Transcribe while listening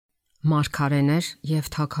Մարգարեներ եւ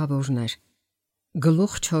թագավորներ։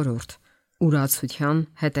 Գլուխ 4. Ուրացության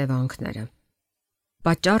հետևանքները։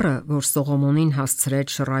 Պատճառը, որ Սողոմոնին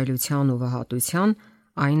հասցրեց շռայլության ու վհատության,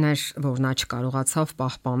 այն էր, որ նա չկարողացավ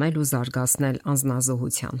պահպանել ու զարգացնել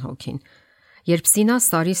անձնազոհության հոգին։ Երբ Սինա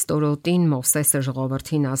սարի ստորոտին Մովսեսը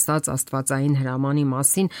ժողովրդին ասաց Աստվածային հրամանի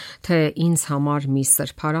մասին, թե ինձ համար մի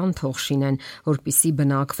սրբարան թող շինեն, որպիսի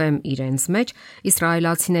բնակվեմ իրենց մեջ,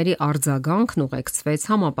 իսրայելացիների արձագանքն ուղեկցվեց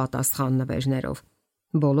համապատասխան նվերներով։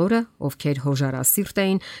 Բոլորը, ովքեր հոժարասիրտ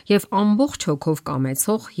էին եւ ամբողջ հոգով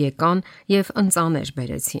կամեցող, եկան եւ ընծաներ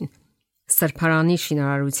բերեցին։ Սրբարանի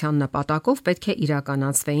շինարարության նպատակով պետք է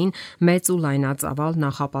իրականացվեին մեծ ու լայնածավալ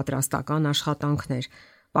նախապատրաստական աշխատանքներ։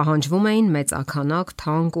 Պահանջվում էին մեծաքանակ,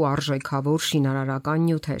 թանկ ու արժեքավոր շինարարական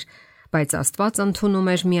նյութեր, բայց Աստված ընդունում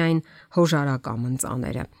էր միայն հոժարակամ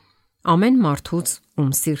ընծաները։ Ամեն մարդուց,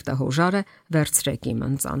 ում սիրտը հոժար է, վերցրեք իմ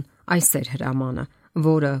ընծան։ Այս էր հրամանը,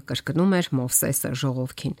 որը կրկնում էր Մովսեսը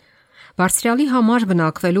ժողովին։ Բարձրյալի համար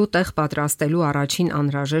բնակվելու տեղ պատրաստելու առաջին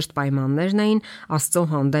անհրաժեշտ պայմաններն էին Աստծո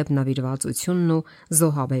հանդեպ նվիրվածությունն ու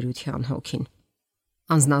զոհաբերության հոգին։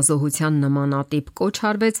 Անձնազոհության նմանատիպ կոչ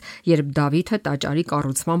արվեց, երբ Դավիթը տաճարի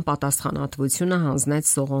կառուցման պատասխանատվությունը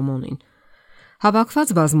հանձնեց Սողոմոնին։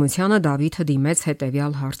 Հավաքված բազմությանը Դավիթը դիմեց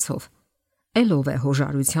հետևյալ հարցով. «Ելով է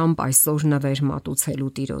հոժարությամբ այսօր նվեր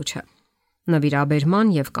մատուցելու Տիրոջը»։ Նվիրաբերման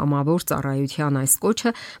եւ կամավոր ծառայության այս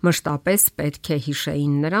կոչը մշտապես պետք է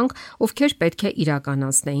հիշեին նրանք, ովքեր պետք է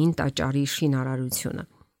իրականացնեին տաճարի շինարարությունը։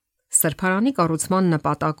 Սրբարանի կառուցման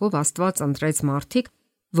նպատակով Աստված ընտրեց մարդիկ,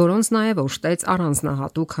 որոնց նաև օժտեց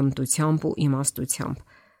առանձնահատուկ հմտությամբ ու իմաստությամբ։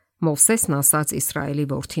 Մովսեսն ասաց Իսրայելի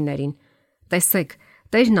որդիներին. «Տեսեք,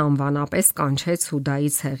 Տերն անվանապես կանչեց Հուդայի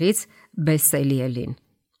ցեղից Բեսելիելին։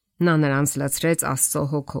 Նա նրանց լցրեց Աստծո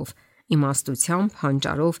հոգով, իմաստությամբ,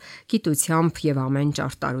 հանճարով, գիտությամբ եւ ամեն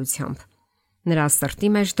ճարտարությամբ։ Նրա սրտի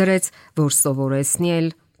մեջ դրեց, որ սովորեցնի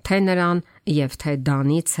էլ թե նրան եւ թե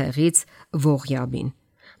Դանի ցեղից Ողյաբին։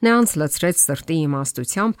 Նրանց լցրեց սրտի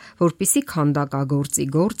իմաստությամբ, որպիսի քանդակագործի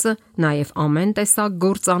գործը, նաև ամեն տեսակ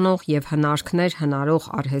գործանող եւ հնարքներ հնարող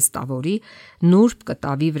արհեստավորի, նուրբ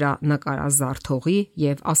կտավի վրա նկարազարդողի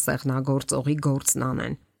եւ ասեղնագործողի գործն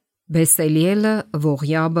անեն։ Բեսելիելը,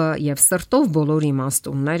 Ողյաբը եւ սրտով բոլոր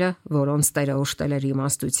իմաստունները, որոնց Տերը օժտել էր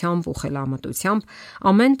իմաստությամբ ու խելամտությամբ,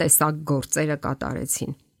 ամեն տեսակ գործերը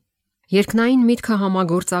կատարեցին։ Երկնային միտքը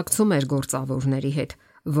համագործակցում էր գործավորների հետ,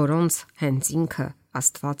 որոնց հենց ինքը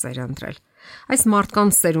Աստված էր ընտրել։ Այս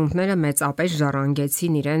մարդկանց սերունդները մեծապես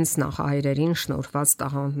ժառանգեցին իրենց նախահայրերին շնորհված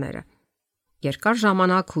տաղանդները։ Երկար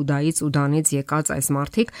ժամանակ Հուդայից ու Դանից եկած այս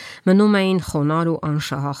մարդիկ մնում էին խոնար ու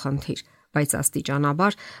անշահախնդիր, բայց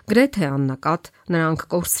աստիճանաբար գրեթե աննկատ նրանք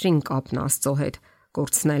կորցրին կապն Աստծո հետ,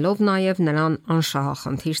 կորցնելով նաև նրան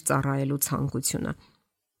անշահախնդիր ծառայելու ցանկությունը։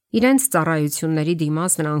 Իրենց ծառայությունների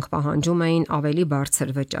դիմաց նրանք պահանջում էին ավելի բարձր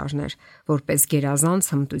վճարներ, որպես գերազանց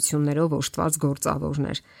հմտություններով օժտված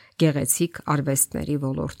գործավորներ, գեղեցիկ արվեստների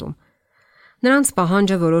ոլորտում։ Նրանց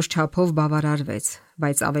պահանջը որոշ չափով բավարարվեց,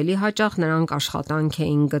 բայց ավելի հաճախ նրանք աշխատանք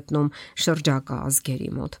էին գտնում շրջակա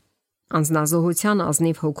ազգերի մոտ։ Անձնազոհության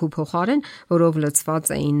ազնիվ հոգու փոխարեն, որով լցված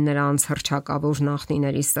էին նրանց հռչակավոր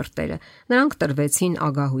նախնիների սրտերը, նրանք տրվեցին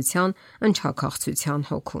ագահության, ընչաքաղցության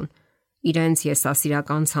հոգուն։ Իրենց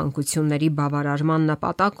եսասիրական ցանկությունների բավարարման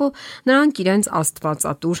նպատակով նրանք իրենց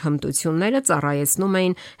աստվածատուր հմտությունները ծառայեցնում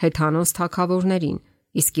էին հեթանոս թագավորներին,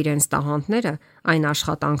 իսկ իրենց տաղանդները այն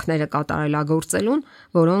աշխատանքները կատարելագործելուն,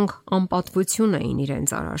 որոնք անպատվություն էին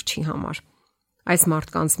իրենց արարչի համար։ Այս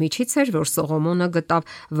մարդկանց միջից էր, որ Սողոմոնը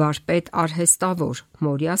գտավ վարպետ արհեստավոր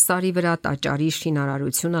Մորիա սարի վրա տաճարի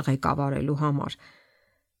շինարարությունը ղեկավարելու համար։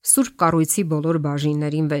 Սուրբ կառույցի բոլոր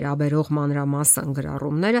բաժիններին վերաբերող մանրամասն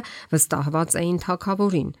գրառումները վստահված էին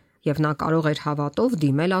թագավորին, եւ նա կարող էր հավատով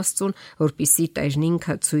դիմել Աստծուն, որպիսի Տերն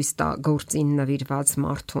ինքը ցույց տա գործին նվիրված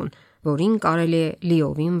մարդուն, որին կարելի է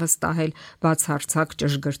լիովին վստահել բացարձակ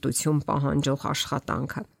ճշգրտություն պահանջող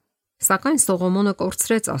աշխատանքը։ Սակայն Սողոմոնը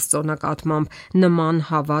կորցրեց Աստծո նկատմամբ նման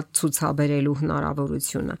հավատ ցուցաբերելու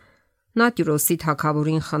հնարավորությունը։ Նա Տիրոսի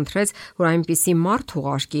թագավորին խնդրեց, որ այնպիսի մարդ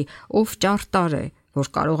ուղարկի, ով ճարտար է, որ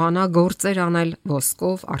կարողանա գործեր անել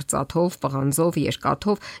ոսկով, արծաթով, պղնձով,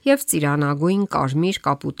 երկաթով եւ ծիրանագույն կարմիր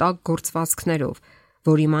կապուտակ գործվածքներով,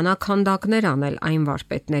 որ իմանա քանդակներ անել այն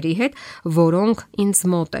վարպետների հետ, որոնք ինձ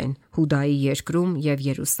մոտ են Հուդայի երկրում եւ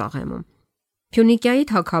Երուսաղեմում։ Փյունիկիայի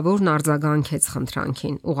թագավորն արձագանքեց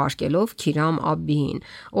խնդրանքին, ուղարկելով Քիրամ Աբբիին,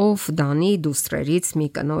 ով Դանի դուստրերից մի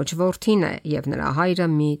կնոջ որդին է եւ նրա հայրը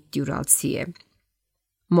մի տյուրացի է։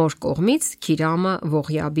 Մոր կողմից Քիրամը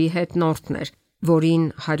Ողյաբի հետնորդն էր, որին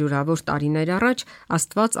հարյուրավոր տարիներ առաջ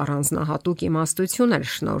Աստված առանձնահատուկ իմաստություն էր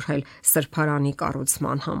շնորհել սրբարանի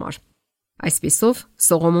կառուցման համար։ Այսպիսով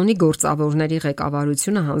Սողոմոնի գործավորների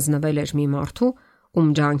ղեկավարությունը հանձնվել էր մի մարդու, ում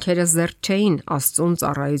ջանքերը զերծ չէին Աստծուն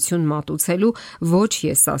ծառայություն մատուցելու ոչ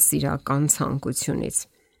եսասիրական ցանկությունից։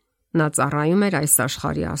 Նա ծառայում էր այս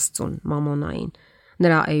աշխարհի Աստծուն, Մամոնային։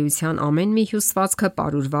 Նրա էության ամեն մի հյուսվածքը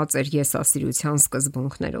պարուրված էր եսասիրության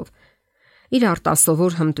սկզբունքներով։ Իր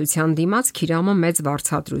արտասովոր հմտության դիմաց Քիրամը մեծ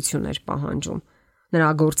վարձատրություն էր պահանջում։ Նրա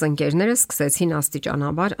գործընկերները սկսեցին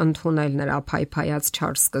աստիճանաբար ընդունել նրա փայփայած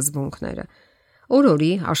չար սկզբունքները։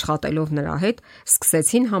 Օր-օրի աշխատելով նրա հետ,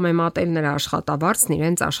 սկսեցին համեմատել նրա աշխատավարձն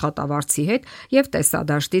իրենց աշխատավարձի հետ եւ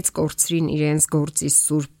տեսադաշտից կորցրին իրենց գործի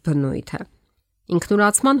սուրբ բնույթը։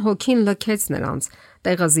 Ինքնուրացման հոգին լքեց նրանց,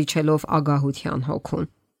 տեղը զիջելով ագահության հոգուն։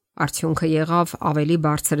 Արդյունքը եղավ ավելի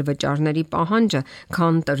բարձր վճարների պահանջը,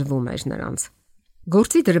 քան տրվում էր նրանց։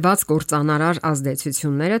 Գործի դրված կործանարար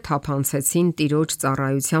ազդեցությունները թափանցեցին տիրոջ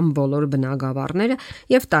ծառայության բոլոր բնագավառները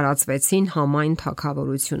եւ տարածվեցին համայն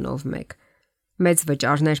թագավորությունով մեկ։ Մեծ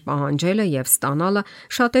վճարներ պահանջելը եւ ստանալը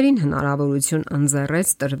շատերին հնարավորություն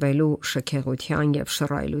ընձեռեց տրվելու շքեղության եւ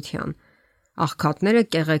շռայլության։ Աղքատները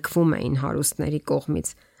կեղեքվում էին հարուստների կողմից,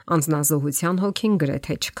 անձնազոհության հոգին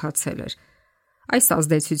գրեթե չքացել էր։ Այս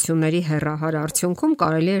ազդեցությունների հեռահար արդյունքում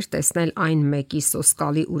կարելի էր տեսնել այն մեկի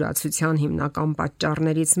սոսկալի ուրացության հիմնական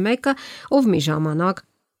պատճառներից մեկը, ով մի ժամանակ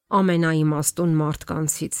ամենաիմաստուն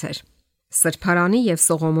մարդկանցից էր։ Սրբարանի եւ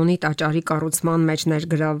Սողոմոնի տաճարի կառուցման մեջ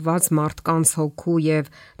ներգրավված մարդկանց հոգու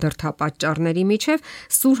եւ դրդապատճառների միջև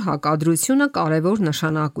սուր հակադրությունը կարևոր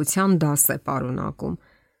նշանակության դաս է պարունակում։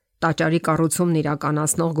 Տաճարի կառուցումն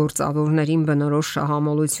իրականացնող գործավորներին բնորոշ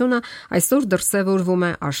շահամոլությունը այսօր դրսևորվում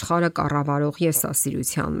է աշխարհը կառավարող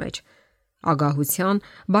եսասիրության մեջ։ Ագահության,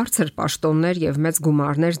 բարձր պաշտոններ եւ մեծ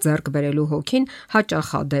գումարներ ձեռք բերելու հոգին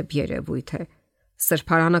հաճախադեպ երևույթ է։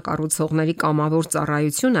 Սրբարանը կառուցողների կամավոր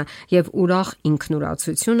ծառայությունը եւ ուրախ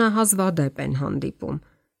ինքնուրացությունը հազվադեպ են հանդիպում։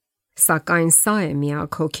 Սակայն սա է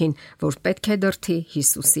միակ հոգին, որ պետք է դրթի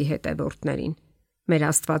Հիսուսի հետևորդներին։ Մեր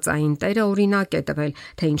Աստվածային Տերը օրինակ է տվել,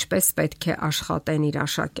 թե ինչպես պետք է աշխատեն իր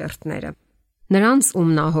աշակերտները։ Նրանց,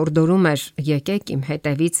 ում նա հորդորում էր, եկեք իմ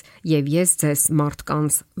հետևից եւ ես ձեզ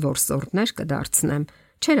մարդկանց որսորդներ կդարձնեմ,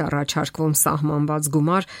 չէր առաջարկվում սահմանված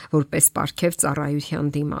գումար, որպես պարգև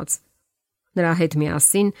ծառայության դիմաց։ Նրա հետ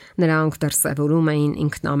միասին նրանք դրսևորում էին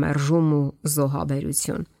ինքնամերժում ու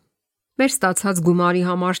զոհաբերություն։ Մեր ստացած գումարի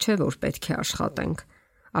համար չէ, որ պետք է աշխատենք։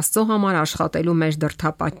 Աստծո համար աշխատելու մեր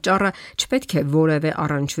դրդապատճառը չպետք է որևէ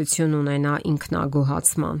առնչություն ունենա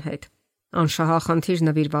ինքնագոհացման հետ։ Անշահախնդիր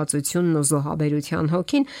նվիրվածությունն ու զոհաբերության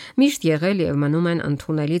հոգին միշտ եղել եւ մնում են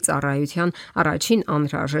ընդունելի ծառայության առաջին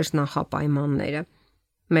անհրաժեշտ նախապայմանները։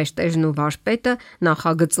 Մեր Տերն ու Վարպետը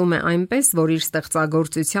նախագծում է այնպես, որ իր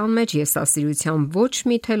ստեղծագործության մեջ եսասիրության ոչ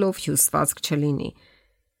մի թելով հյուսվածք չլինի։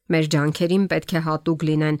 Մեր ջանքերին պետք է հատուկ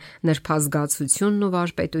լինեն նրբազգացությունն ու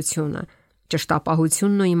վարպետությունը,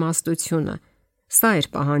 ճշտապահությունն ու իմաստությունը։ Սա էր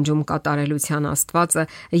պահանջում կատարելության Աստվածը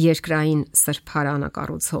երկրային սրբարանը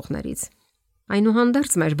կառուցողներից։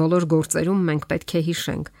 Այնուհանդերձ մեր բոլոր գործերում մենք պետք է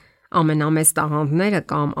հիշենք, ամենամեծ տաղանդները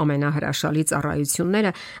կամ ամենահրաշալի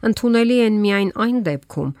ծառայությունները ընդունելի են միայն այն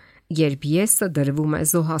դեպքում, երբ եսը դրվում է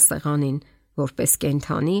զոհասեղանին, որպես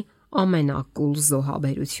կենդանի ամենակուլ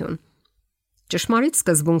զոհաբերություն։ Ճշմարիտ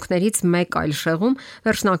սկզբունքներից մեկ այլ շեղում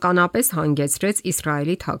վերջնականապես հանգեցրեց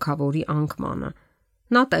Իսրայելի թագավորի անկմանը։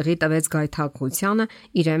 Նա տեղի տվեց գայթակղությանը,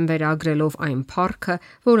 իրեն վերագրելով այն փառքը,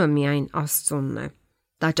 որը միայն Աստծունն է։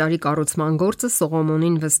 Տաճարի կառուցման գործը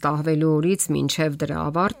Սողոմոնին վստահվելու օրից մինչև դրա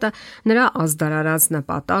ավարտը նրա ազդարարած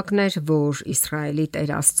նպատակն էր, որ Իսրայելի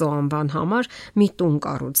Տեր Աստծո անվան համար մի տուն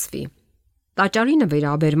կառուցվի։ Տաճարի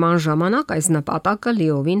նվիրաբերման ժամանակ այս նպատակը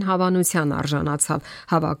լիովին հավանության արժանացավ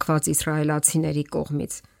հավաքված իսրայելացիների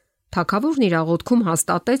կողմից։ Թագավորն իր աղոթքում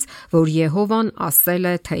հաստատեց, որ Եհովան ասել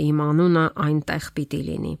է, թե իմ անունը այնտեղ պիտի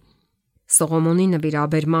լինի։ Սողոմոնի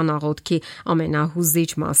նվիրաբերման աղոթքի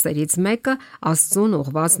ամենահուզիչ մասերից մեկը Աստծուն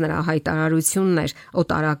ուղված նրա հայտարարությունն էր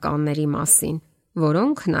օտարականների մասին,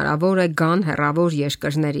 որոնք հնարավոր է գան հեռավոր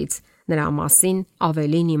երկրներից, նրա մասին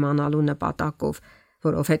ավելին իմանալու նպատակով,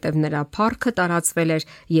 որովհետև նրա փառքը տարածվել էր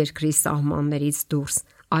երկրի սահմաններից դուրս,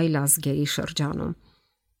 այլ ազգերի շրջանում։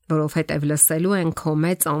 Որովհետև լսելու են քո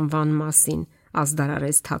մեծ անվան մասին,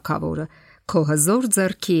 ազդարարեց թագավորը, քո հզոր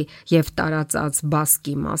ձեռքի եւ տարածած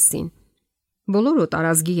բասկի մասին։ Բոլոր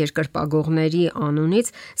օտարազգի երկրպագողների անունից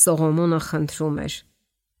Սողոմոնը խնդրում էր.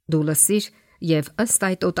 Դու լսիր եւ ըստ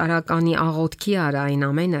այդ օտարականի աղոթքի արա այն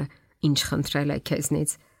ամենը, ինչ խնդրել է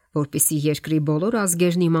քեզնից, որպիսի երկրի բոլոր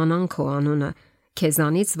ազգերն իմանան քո անունը,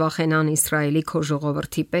 քեզանից վախենան Իսրայելի քո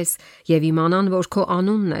ժողովրդի պես եւ իմանան, որ քո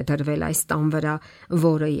անունն է դրվել այս տան վրա,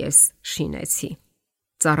 որը ես շինեցի։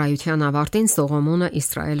 Ծառայության ավարտին Սողոմոնը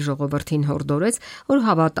Իսրայել ժողովրդին հորդորեց, որ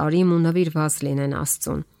հավատարիմ ու նվիրված լինեն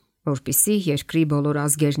Աստծուն, որպիսի երկրի բոլոր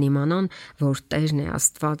ազգերն իմանան, որ Տերն է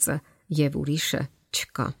Աստվածը եւ ուրիշը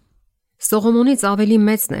չկա։ Սողոմոնից ավելի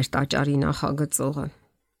մեծն էր տաճարի նախագծողը։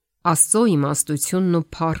 Աստծո իմաստությունն ու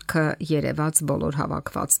փառքը երևաց բոլոր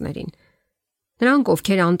հավաքվածներին։ Նրանք,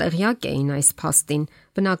 ովքեր անտեղյակ էին այս փաստին,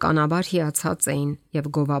 բնականաբար հիացած էին եւ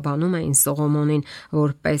գովաբանում էին Սողոմոնին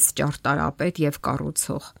որպես ճարտարապետ եւ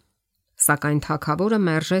կառուցող։ Սակայն թագավորը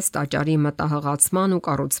մերժեց տաճարի մտահղացման ու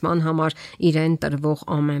կառուցման համար իրեն տրվող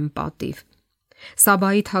ամեն պատիվ։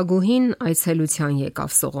 Սաբայի թագուհին այցելության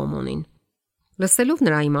եկավ Սողոմոնին։ Լսելով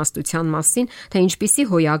նրա իմաստության մասին, թե ինչպիսի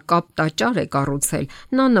հոյակապ տաճար է կառուցել,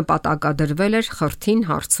 նա նպատակադրվել էր խրթին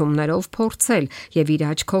հարցումներով փորձել եւ իր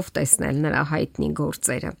աչքով տեսնել նրա հայտնի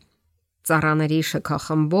գործերը։ Ծառաների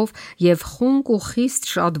շքախմբով եւ խունկ ու խիստ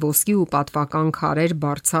շատ ոսկի ու պատվական քարեր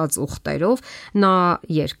բարձած ուխտերով նա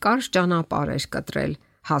երկար ճանապարհ էր կտրել,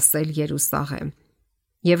 հասել Երուսաղեմ։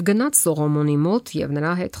 Եվ գնաց Սողոմոնի մոտ եւ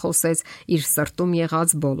նրա հետ խոսեց իր սրտում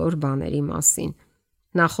եղած բոլոր բաների մասին։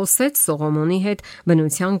 Նա խոսեց Սողոմոնի հետ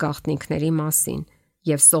բնության գաղտնիքների մասին,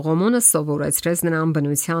 եւ Սողոմոնը սովորեցրեց նրան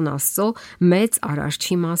բնության Աստծո մեծ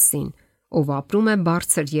Արարչի մասին, ով ապրում է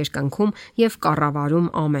բարձր երկնքում եւ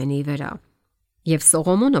կառավարում ամենի վրա։ Եվ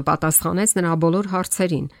Սողոմոնը պատասխանեց նրա բոլոր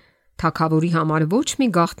հարցերին։ Թագավորի համար ոչ մի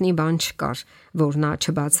գաղտնի բան չկար, որ նա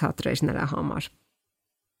չբացատրեր նրա համար։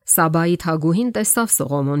 Սաբայի թագուհին տեսավ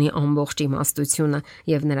Սողոմոնի ամբողջ իմաստությունը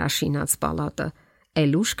եւ նրա շինած պալատը,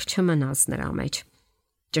 ել ուշք չմնաց նրա մեջ։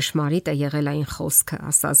 Ճշմարիտ է եղել այն խոսքը,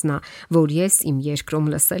 ասաց նա, որ ես իմ երկրում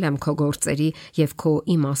լսել եմ քո գործերի եւ քո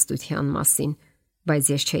իմաստության մասին,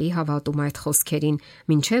 բայց ես չէի հավատում այդ խոսքերին,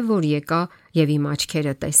 մինչեւ որ եկա եւ իմ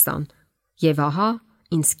աչքերը տեսան։ Եվ ահա,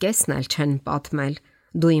 ինձ կեսն էլ չեն պատմել,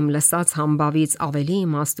 դու իմ լսած համբավից ավելի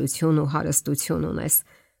իմաստություն ու հարստություն ունես։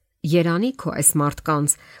 Երանի քո այս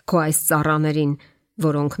մարդկանց, քո այս ծառաներին,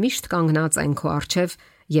 որոնք միշտ կանգնած են քո առջև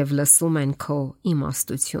եւ լսում են քո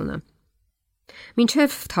իմաստությունը։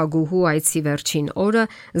 Մինչև թագուհու այցի վերջին օրը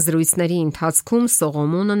զրույցների ընթացքում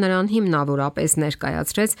Սողոմոնը նրան հիմնավորապես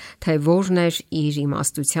ներկայացրեց, թե որն էր իր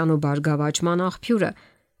իմաստության ու բարգավաճման աղբյուրը,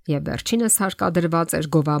 եւ վերջինս հարկադրված էր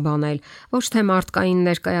գովաբանել ոչ թե մարդկային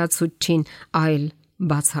ներկայացուցչին, այլ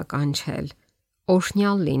բացականչել.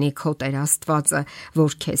 Օրհնյալ լինի քո Տեր Աստվածը,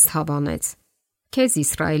 որ քեզ հավանեց, քեզ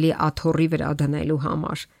Իսրայելի աթոռի վրա դնելու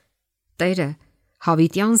համար։ Տերը,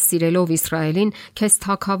 հավիտյան սիրելով Իսրայելին, քեզ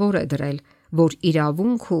թագավոր է դրել, որ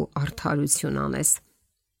իրավունք ու արդարություն անես։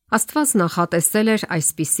 Աստված նախատեսել էր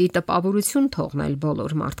այսպիսի տպավորություն թողնել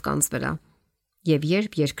բոլոր մարդկանց վրա։ Եվ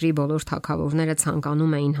երբ երկրի բոլոր թագավորները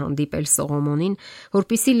ցանկանում էին հանդիպել Սողոմոնին,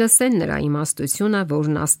 որպիսի լսեն նրա իմաստությունը,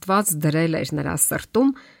 որն Աստված դրել էր նրա սրտում,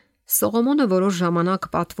 Սողոմոնը որոշ ժամանակ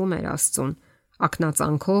պատվում էր Աստծուն,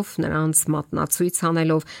 ակնածանքով նրանց մատնացույց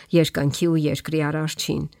անելով երկնքի ու երկրի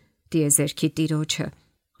Արարչին, տիեզերքի Տիրոջը,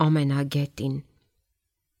 ամենագետին։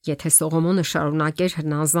 Եթե Սողոմոնը շարունակեր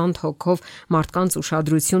հնազանդ հոգով մարդկանց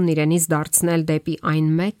ուշադրությունն իրենից դարձնել դեպի այն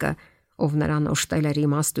մեկը, ով նրան օժտել էր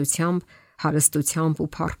իմաստությամբ, հարստությամբ ու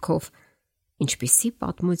փառքով, ինչպիսի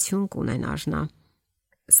պատմություն կունենար նա։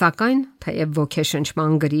 Սակայն, թեև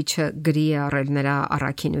ոգեշնչման գրիչը գրի է առել նրա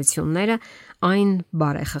առաքինությունները, այն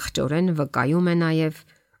բարեխղճորեն վկայում է նաև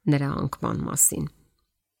նրա անկման մասին։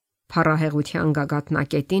 Փառահեղության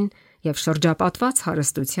գագաթնակետին եւ շրջապատված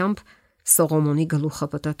հարստությամբ Սողոմոնի գլուխը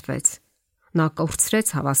պտտվեց։ Նա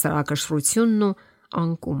կորցրեց հավասարակշռությունն ու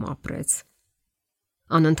անկում ապրեց։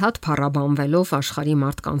 Անընդհատ փառաբանվելով աշխարհի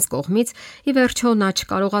մարդկանց կողմից, ի վերջո նա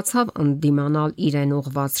չկարողացավ ընդդիմանալ իրեն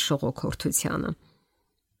ուղված շողոքորթությանը։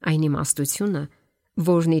 Այն իմաստությունը,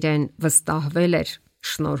 որն իրեն վստահվել էր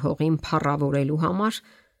շնորհողին փառավորելու համար,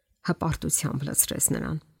 հպարտությամբ լցրեց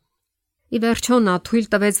նրան։ Ի վերջո նա թույլ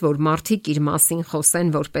տվեց, որ մարդիկ իր մասին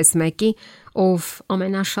խոսեն որպես մեկի, ով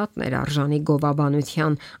ամենաշատն էր արժանի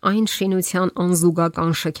գովաբանության, այն շինության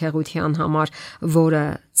անզուգական շքեղության համար, որը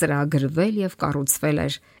ծրագրվել եւ կառուցվել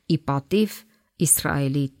էր ի պատիվ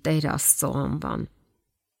Իսրայելի Տեր Աստծո անվան։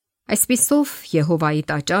 Այսպիսով Եհովայի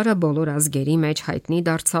տաճարը բոլոր ազգերի մեջ հայտնի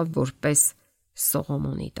դարձավ որպես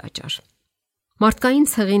Սողոմոնի տաճար։ Մարդկային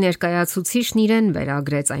ցեղի ներկայացուցիչն իրեն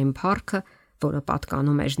վերագրեց այն փառքը, որը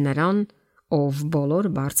պատկանում էր նրան, ով բոլոր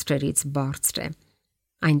բարձրերից բարձր է։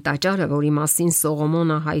 Այն տաճարը, որի մասին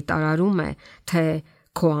Սողոմոնը հայտարարում է, թե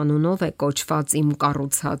քո անունով է կոչված իմ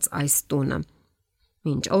կառուցած այս տունը,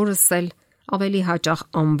 մինչ օրս էլ ավելի հաճախ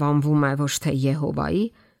անվանվում է ոչ թե Եհովայի,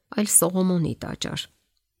 այլ Սողոմոնի տաճար։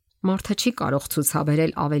 Մարդը չի կարող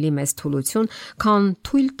ցուցաբերել ավելի մեծ թուլություն, քան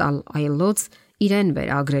թույլ տալ այլոց իրեն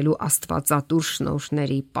վերագրելու աստվածատուր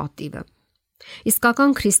շնորհների պատիվը։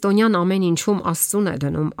 Իսկական քրիստոնյան ամեն ինչում Աստծուն է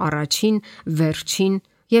դնում առաջին, վերջին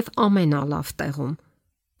եւ ամենալավ տեղում։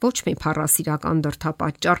 Ոչ մի փառասիրական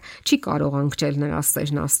դրդապատճառ չի կարող անկճել նրա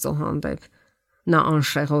սերն Աստծո հանդեպ։ Նա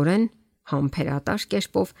անշեղորեն, համբերատար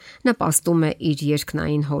կերպով նպաստում է իր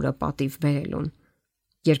երկնային Հորը պատիվ բերելուն։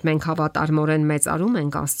 Երբ մենք հավատարմորեն մեծարում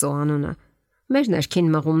ենք Աստծո անունը, մեր ներքին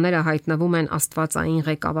մղումները հայտնվում են Աստվածային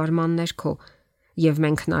ղեկավարման ներքո, եւ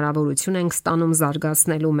մենք հնարավորություն ենք ստանում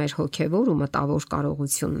զարգացնելու մեր հոգեվոր ու մտավոր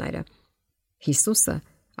կարողությունները։ Հիսուսը,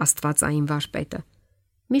 Աստվածային վարպետը,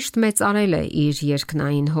 միշտ մեծարել է իր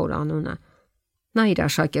երկնային Հոր անունը։ Նա իր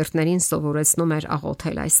աշակերտներին սովորեցնում էր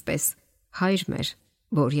աղոթել այսպես. Հայր մեր,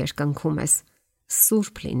 որ երկնքում ես,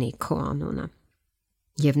 սուրբ լինի քո անունը։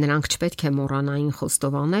 Եվ նրանք չպետք է մոռանային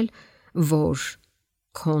խոստովանել, որ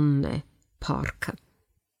քոնն է փառքը։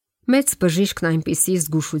 Մեծ բժիշկն այնպիսի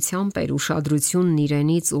զգուշությամբ էր ուշադրությունն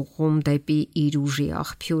իրենից ուղղում դեպի իր ուժի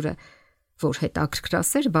աղբյուրը, որ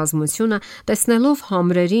հետաքրքրասեր բազմությունը տեսնելով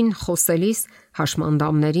համրերին խոսելիս,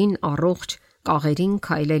 հաշմանդամներին առողջ, կաղերին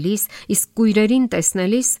քայլելիս, իսկ կույրերին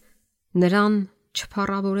տեսնելիս նրան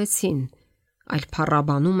չփառավորեցին, այլ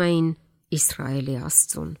փառաբանում էին Իսրայելի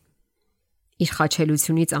Աստծուն։ Իր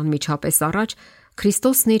խաչելությունից անմիջապես առաջ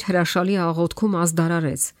Քրիստոսն իր հրաշալի աղոթքում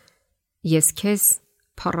ազդարարեց. Ես քեզ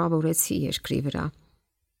փառավորեցի երկրի վրա,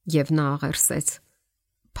 եւ նա աղերսեց.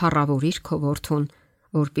 փառավորիր քո որդուն,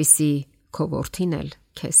 որպիսի քո որդին էլ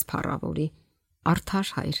քեզ փառավորի։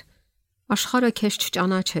 Արդար Հայր, աշխարհը քեզ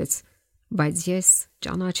չճանաչեց, բայց ես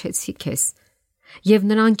ճանաչեցի քեզ, եւ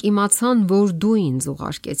նրանք իմացան, որ դու ինձ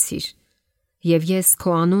ուղարկեցիր, եւ ես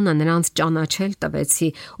քո անունը նրանց ճանաչել տվեցի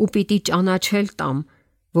ու պիտի ճանաչել տամ,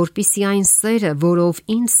 որպիսի այն սերը, որով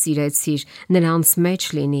ինձ սիրեցիր, նրանց մեջ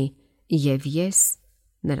լինի, եւ ես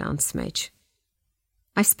նրանց մեջ։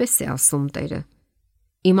 Այսպես է ասում Տերը.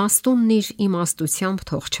 իմաստունն իր իմաստությամբ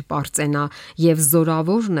թող չպարծենա եւ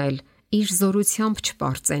զորավորն էլ իր զորությամբ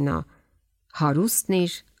չպարծենա, հարուստն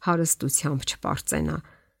իր հարստությամբ չպարծենա,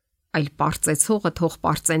 այլ պարծեցողը թող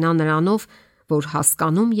պարծենա նրանով, որ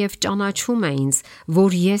հասկանում եւ ճանաչում է ինձ,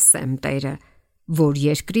 որ ես եմ Տերը, որ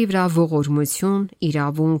երկրի վրա ողորմություն,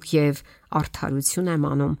 իրավունք եւ արդարություն եմ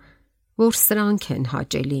անում, որ սրանք են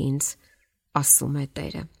հաճելի ինձ, ասում է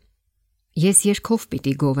Տերը։ Ես երգով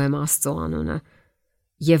պիտի գովեմ Աստծո անունը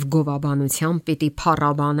եւ գովաբանությամբ պիտի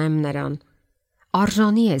փառաբանեմ նրան։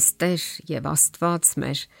 Արժանի ես Տեր եւ Աստված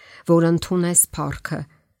մեր, որ ընդունես փառքը,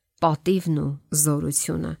 պատիվն ու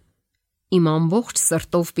զորությունը։ Իմ ամբողջ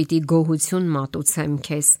սրտով պիտի գոհություն մատուցեմ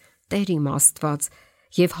քեզ, Տեր իմ Աստված,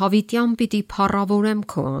 եւ հավիտյան պիտի փառավորեմ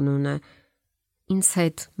քո անունը։ Ինձ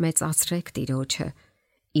հետ մեծացրեք Տիրոջը,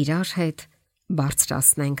 իրար հետ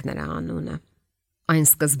բարձրացնենք նրա անունը։ Այն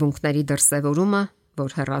սկզբունքների դրսևորումը,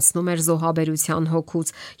 որ հեռացնում էր զոհաբերության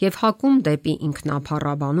հոգուց եւ հակում դեպի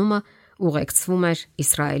ինքնափառաբանումը, ուղեկցվում էր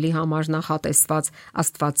Իսրայելի համար նախատեսված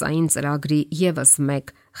Աստվածային ծրագրի եւս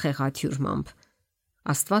մեկ խեղաթյուրմամբ։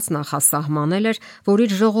 Աստված նախասահմանել էր, որ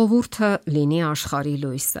իր ժողովուրդը լինի աշխարհի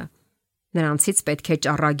լույսը։ Նրանցից պետք է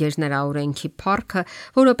ճառագեր նրա օրենքի փառքը,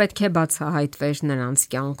 որը պետք է բացահայտվեր նրանց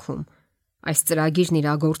կյանքում։ Այս ծրագիրն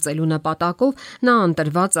իրագործելու նպատակով նա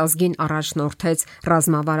ընտրված ազգին առաջնորդեց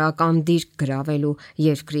ռազմավարական դիրք գրավելու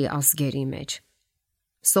երկրի ազգերի մեջ։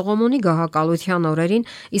 Սողոմոնի գահակալության օրերին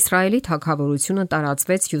Իսրայելի թագավորությունը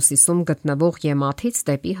տարածվեց հյուսիսում գտնվող Եմաթից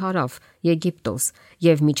դեպի հարավ, Եգիպտոս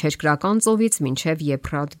եւ միջերկրական ծովից մինչև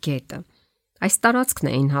Եփրատ գետը։ Այս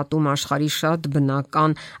տարածքն էին հատում աշխարհի շատ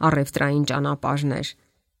բնական առևտրային ճանապարհներ,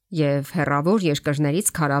 եւ հեռավոր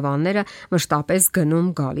երկրներից քարավանները մշտապես գնում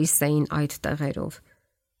գալիս էին այդ տեղերով։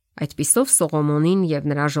 Այդպիսով Սողոմոնին եւ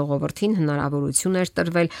նրա ժողովրդին հնարավորություն էր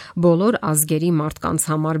տրվել բոլոր ազգերի մարդկանց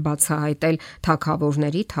համար բացահայտել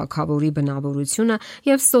թագավորների թագավորի բնավորությունը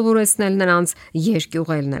եւ սովորեցնել նրանց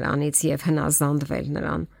երկյուղել նրանից եւ հնազանդվել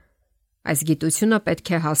նրան։ Այս գիտությունը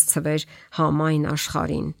պետք է հասցվեր համայն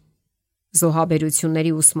աշխարհին։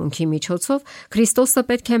 Զոհաբերությունների ուսմունքի միջոցով Քրիստոսը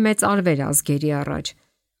պետք է մեծարվեր ազգերի առաջ,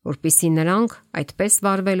 որպիսի նրանք այդպես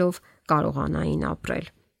վարվելով կարողանային ապրել։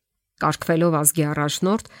 Կարգվելով ազգի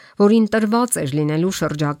առաջնորդ, որին տրված էր լինելու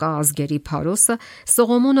շրջակա ազգերի փարոսը,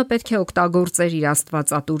 Սողոմոնը պետք է օգտագործեր իր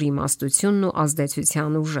աստվածատուր իմաստությունն ու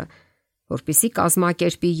ազդեցության ուժը, որպիսի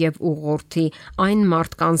կազմակերպի եւ ուղղորդի այն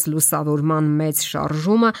մարդկանց լուսավորման մեծ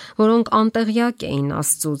շարժումը, որոնք անտեղյակ էին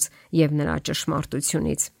Աստծուց եւ նրա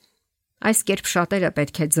ճշմարտությունից։ Այս կերպ շատերը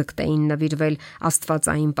պետք է ձգտեին նվիրվել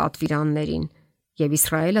աստվածային պատվիրաններին, եւ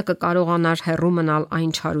Իսրայելը կկարողանար հեռու մնալ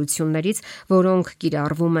այն չարություններից, որոնք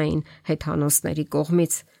կիրառվում էին հեթանոսների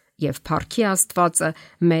կողմից, եւ Փառքի Աստվածը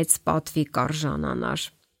մեծ պատվի կարժանանար։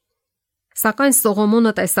 Սակայն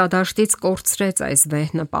Սողոմոնը տեսադաշտից կորցրեց այս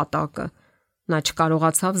վեհ նպատակը։ Նա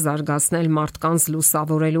չկարողացավ զարգացնել մարդկանց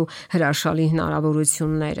լուսավորելու հրաշալի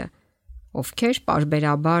հնարավորությունները, ովքեր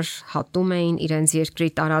պարբերաբար հատում էին իրենց երկրի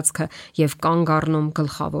տարածքը եւ կանգ առնում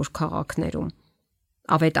գլխավոր քաղաքներում։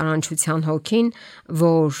 Ավետարանչության հոգին,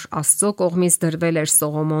 որ Աստծո կողմից դրվել էր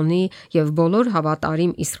Սողոմոնի եւ բոլոր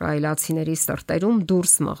հավատարիմ իսրայելացիների սրտերում,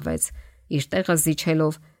 դուրս մղվեց, իր տեղը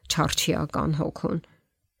զիջելով չարչիական հոգուն։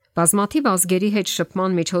 Բազմաթիվ ազգերի հետ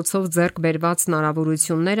շփման միջոցով ձեռք բերված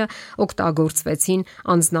հնարավորությունները օգտագործվեցին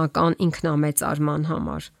անձնական ինքնամեծարման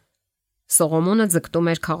համար։ Սողոմոնը ձգտում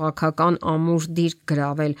էր քաղաքական ամուր դիրք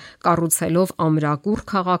գրավել, կառուցելով ամրակուռ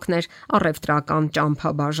քաղաքներ առևտրական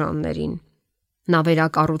ճամփաբաժաններին։ Նա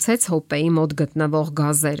վերակառուցեց Հոպեի մոտ գտնվող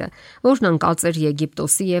գազերը, որն ընկած էր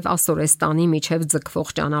Եգիպտոսի եւ Ասորեստանի միջև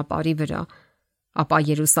ձգվող ճանապարհի վրա, ապա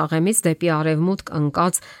Երուսաղեմից դեպի արևմուտք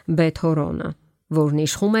ընկած Բեթհորոնը, որն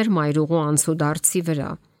իշխում էր Մայրուղու անցուդարձի վրա,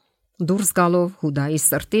 դուրս գալով Հուդայի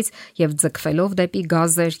սրտից եւ ձգվելով դեպի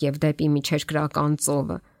Գազեր եւ դեպի միջերկրական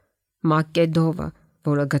ծովը, Մակեդովը,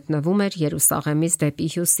 որը գտնվում էր Երուսաղեմից դեպի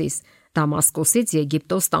հյուսիս, Դամասկոսից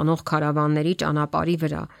Եգիպտոս տանող քարավանների ճանապարհի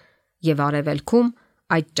վրա եւ արևելքում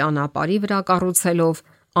այդ ճանապարհի վրա կառուցելով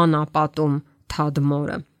անապատում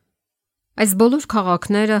Թադմորը։ Այս բոլոր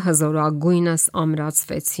քաղաքները հզորագույնս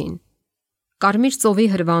ամրացվեցին։ Կարմիր ծովի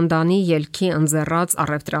հրվանդանի ելքի ընձեռած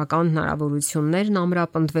առևտրական հնարավորություններն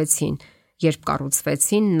ամրապնդվեցին, երբ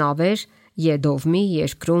կառուցվեցին նավեր Եդովմի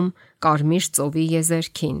երկրում Կարմիր ծովի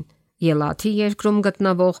եզերքին, Ելաթի երկրում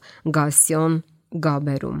գտնվող Գասիոն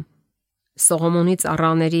Գաբերում։ Սողոմոնի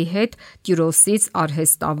ծառաների հետ Տիրոսից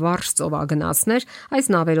արհեստավարժ ծովագնացներ այս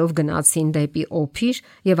նավերով գնացին դեպի Օփիր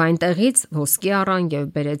եւ այնտեղից ոսկի առան եւ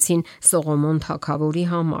բերեցին Սողոմոն թագավորի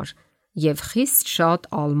համար եւ խիստ շատ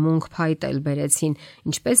ալմունք փայտել բերեցին,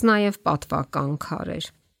 ինչպես նաեւ պատվական քարեր։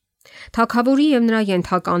 Թագավորի եւ նրա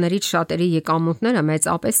ենթականերից շատերի եկամուտները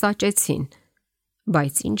մեծապես աճեցին,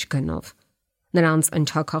 բայց ինչ գնով։ Նրանց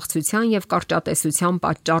ընչաքաղցության եւ կարճատեսության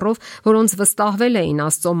պատճառով, որոնց վստահվել էին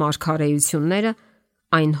Աստծո մարգարեությունները,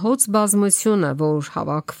 այն հոծ բազմությունը, որ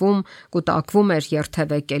հավաքվում, կուտակվում էր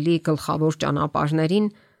երթևեկելի գլխավոր ճանապարհներին,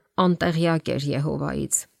 անտեղյակ էր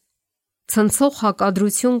Եհովայից։ Ցնցող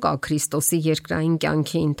հակադրություն կա Քրիստոսի երկրային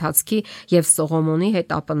կյանքի ընթացքի եւ Սողոմոնի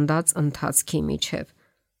հետապնդած ընթացքի միջև։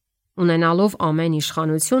 Ունենալով ամեն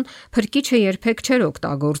իշխանություն, փրկիչը երբեք չէր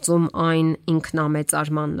օգտագործում այն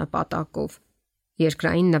ինքնամեծարման նպատակով։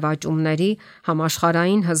 Երկրային նվաճումների,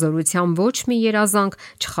 համաշխարհային հզորության ոչ մի երազանք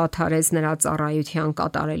չխաթարեց նրա ծառայության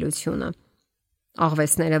կատարելությունը։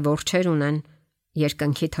 Աղվեսները որջեր ունեն,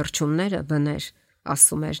 երկնքի թռչունները բներ,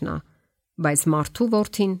 ասում էր նա, բայց մարդու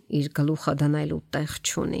որդին իր գլուխը դնելու տեղ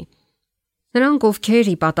չունի։ Նրանք, ովքեր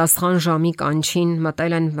ի պատասխան ժամի կանչին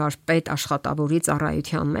մտել են վարպետ աշխատավորի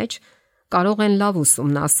ծառայության մեջ, կարող են լավ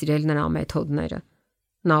ուսումնասիրել նրա մեթոդները։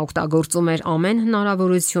 Նա օգտագործում էր ամեն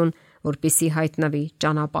հնարավորություն, որպեսզի հայտնվի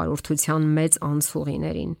ճանապարհորդության մեծ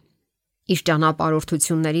անցուղիներին։ Իր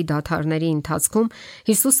ճանապարհորդությունների դադարների ընթացքում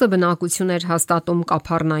Հիսուսը բնակություն էր հաստատում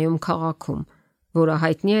Կափառնայում քաղաքում, որը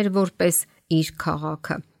հայտնի էր որպես իր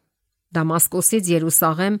քաղաքը։ Դամասկոսից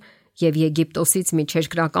Երուսաղեմ եւ Եգիպտոսից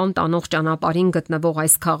միջերկրական տանող ճանապարհին գտնվող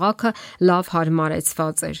այս քաղաքը լավ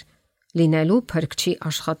հարմարեցված էր, լինելու փրկչի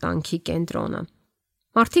աշխատանքի կենտրոնը։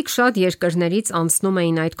 Մարդիկ շատ երկրներից անցնում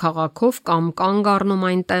էին այդ քաղաքով կամ կանգ առնում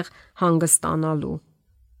այնտեղ հանգստանալու։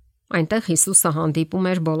 Այնտեղ Հիսուսը հանդիպում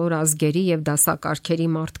էր բոլոր ազգերի եւ դասակարգերի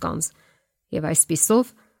մարդկանց, եւ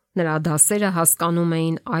այսպիսով նրա դասերը հասկանում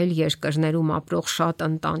էին այլ երկրներում ապրող շատ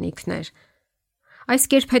ընտանիքներ։ Այս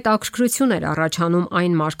կերպ հետաքրքրություն էր առաջանում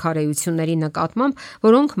այն մարգարեությունների նկատմամբ,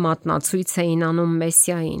 որոնք մատնացույց էին անում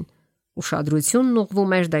Մեսիային։ Ուշադրությունն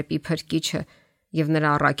ուղղվում էր դեպի Փրկիչը, եւ նրա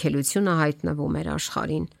առաքելությունը հայտնվում էր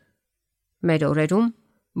աշխարհին։ Մեր օրերում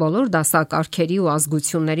բոլոր դասակարգերի ու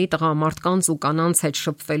ազգությունների տղամարդկանց ու կանանց հետ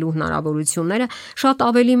շփվելու հնարավորությունները շատ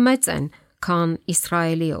ավելի մեծ են, քան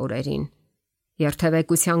Իսրայելի օրերին։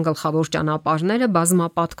 Երթևեկության գլխավոր ճանապարհները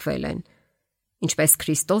բազմապատկվել են։ Ինչպես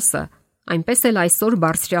Քրիստոսը, այնպես էլ այսօր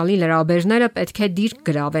բարձրյալի լրաբերները պետք է դիրք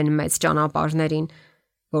գրավեն մեծ ճանապարհներին,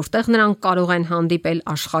 որտեղ նրանք կարող են հանդիպել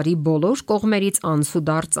աշխարհի բոլոր կողմերից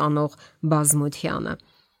անցուդարձ անող բազմությանը։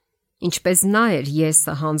 Ինչպես նա էր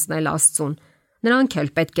եսը հանձնել Աստծուն, նրանք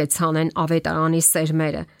էլ պետք է ցանեն ավետարանի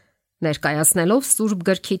սերմերը, ներկայացնելով Սուրբ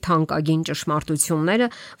Գրքի թանկագին ճշմարտությունները,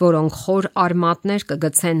 որոնք խոր արմատներ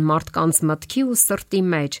կգցեն մարդկանց մտքի ու սրտի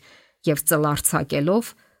մեջ եւ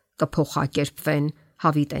ծլարձակելով կփոխակերպվեն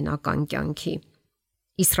հավիտենական կյանքի։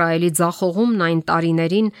 Իսրայելի ձախողումն այն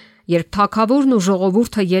տարիներին, երբ թագավորն ու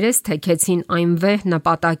ժողովուրդը երես թեքեցին այն վեհ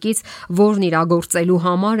նպատակից, որն իրագործելու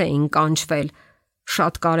համար էին կանչվել,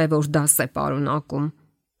 շատ կարևոր դաս է պարունակում։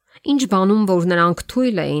 Ինչ բանում, որ նրանք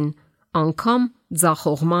թույլ էին, անգամ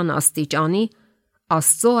ձախողման աստիճանի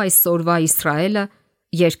Աստծո այսօրվա Իսրայելը,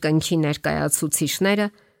 երկնքի ներկայացուցիչները,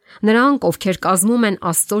 նրանք, ովքեր կազմում են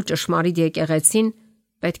Աստծո ճշմարիտ եկեղեցին,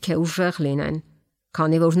 պետք է ուժեղ լինեն,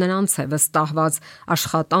 քանի որ նրանց է վստահված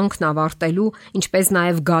աշխատանքն ավարտելու, ինչպես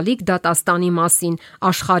նաև գալիք դատաստանի մասին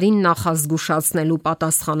աշխարհին նախազգուշացնելու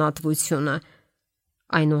պատասխանատվությունը։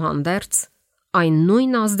 Այնուհանդերձ, այն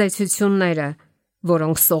նույն ազդեցությունները,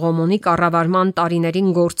 որոնք Սողոմոնի կառավարման տարիներին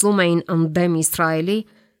գործում էին ընդդեմ Իսրայելի,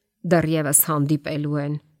 դեռևս հանդիպելու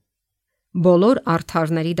են։ Բոլոր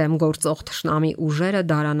արդարների դեմ գործող թշնամի ուժերը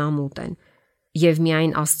դարանամուտ են, եւ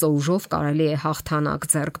միայն Աստծո ուժով կարելի է հաղթանակ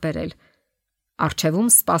ձեռք բերել։ Առջևում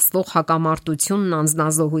սպասվող հակամարտությունն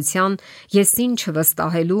անձնազոհության, եսին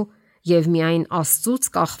չվստահելու եւ միայն Աստծուց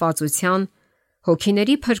կախվածության,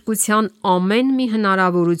 հոգիների փրկության ամեն մի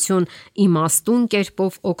հնարավորություն իմաստուն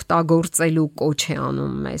կերպով օգտագործելու կոչ է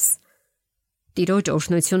անում մեզ։ Տիրոջ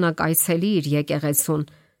օրհնությունը կայցելի իր եկեղեցուն,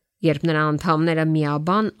 երբ նրա անդամները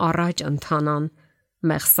միաբան առաջ ընթանան,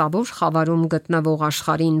 մեղսավոր խավարում գտնվող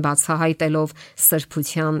աշխարհին բացահայտելով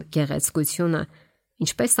սրբության գեղեցկությունը,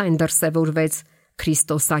 ինչպես այն դրսևորվեց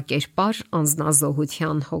Քրիստոսակերպար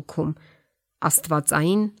անձնազոհության հոգում,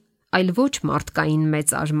 աստվածային, այլ ոչ մարդկային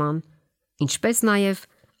մեծարման, ինչպես նաև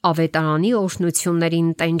ավետարանի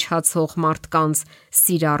օրհնություններին տենչացող մարդկանց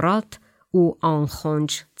սիրառատ ու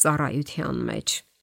անխոնջ ծառայության մեջ։